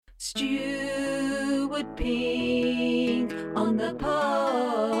Stuart Pink on the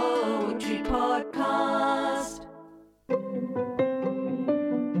Poetry Podcast.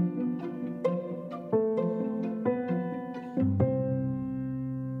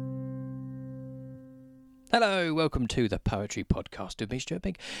 Hello, welcome to the Poetry Podcast with me, Stuart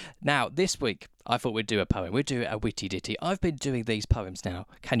Pink. Now, this week, I thought we'd do a poem. We'd do a witty ditty. I've been doing these poems now,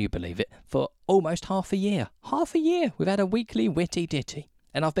 can you believe it, for almost half a year. Half a year, we've had a weekly witty ditty.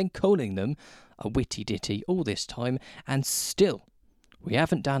 And I've been calling them a witty ditty all this time, and still, we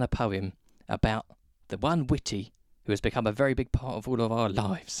haven't done a poem about the one witty who has become a very big part of all of our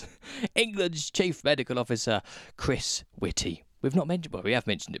lives. England's Chief Medical Officer, Chris Whitty. We've not mentioned, well, we have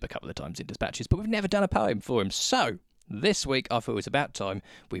mentioned him a couple of times in dispatches, but we've never done a poem for him. So, this week I thought it was about time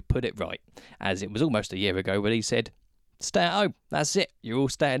we put it right, as it was almost a year ago when he said, stay at home, that's it, you're all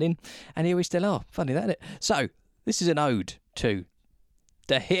staying in, and here we still are. Funny that, isn't it? So, this is an ode to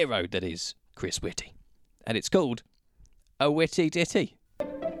the hero that is Chris Whitty, and it's called A Witty Ditty.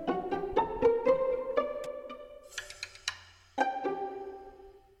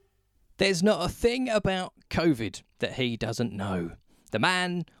 There's not a thing about COVID that he doesn't know. The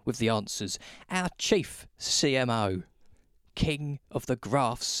man with the answers, our chief CMO, king of the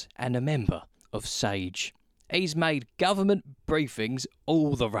graphs and a member of SAGE. He's made government briefings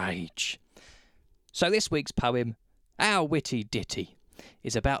all the rage. So this week's poem, Our Witty Ditty,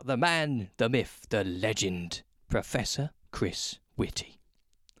 is about the man, the myth, the legend, Professor Chris Whitty.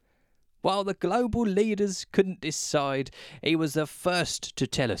 While the global leaders couldn't decide, he was the first to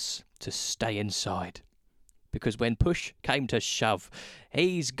tell us to stay inside. Because when push came to shove,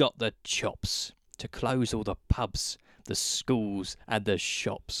 he's got the chops to close all the pubs, the schools and the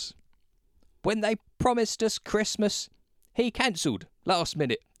shops. When they promised us Christmas, he cancelled last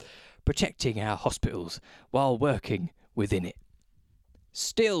minute, protecting our hospitals while working within it.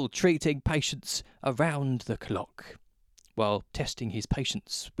 Still treating patients around the clock, while testing his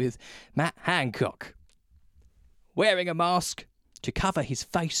patients with Matt Hancock. Wearing a mask to cover his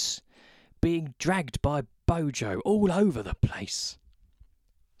face, being dragged by Bojo all over the place.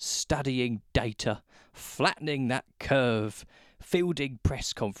 Studying data, flattening that curve, fielding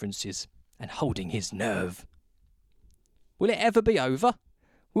press conferences and holding his nerve. Will it ever be over?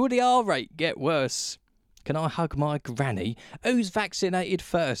 Will the R rate get worse? Can I hug my granny? Who's vaccinated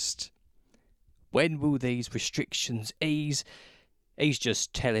first? When will these restrictions ease? He's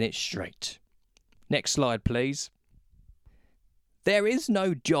just telling it straight. Next slide, please. There is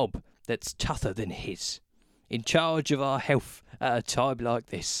no job that's tougher than his, in charge of our health at a time like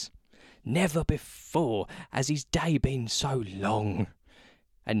this. Never before has his day been so long,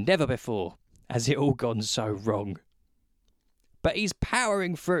 and never before has it all gone so wrong. But he's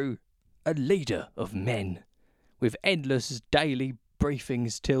powering through, a leader of men, with endless daily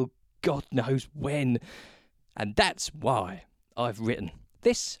briefings till God knows when. And that's why I've written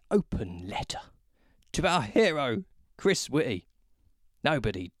this open letter to our hero, Chris Whitty.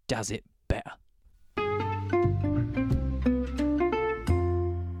 Nobody does it better.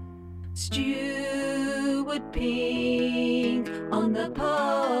 Stuart Pink on the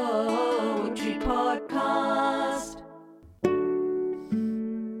Poetry Podcast.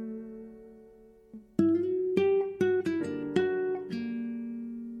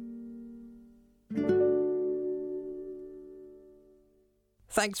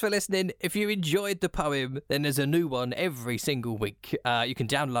 Thanks for listening. If you enjoyed the poem, then there's a new one every single week. You can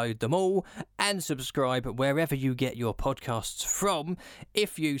download them all and subscribe wherever you get your podcasts from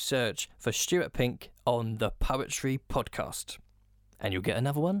if you search for Stuart Pink on the Poetry Podcast. And you'll get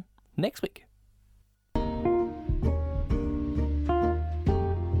another one next week.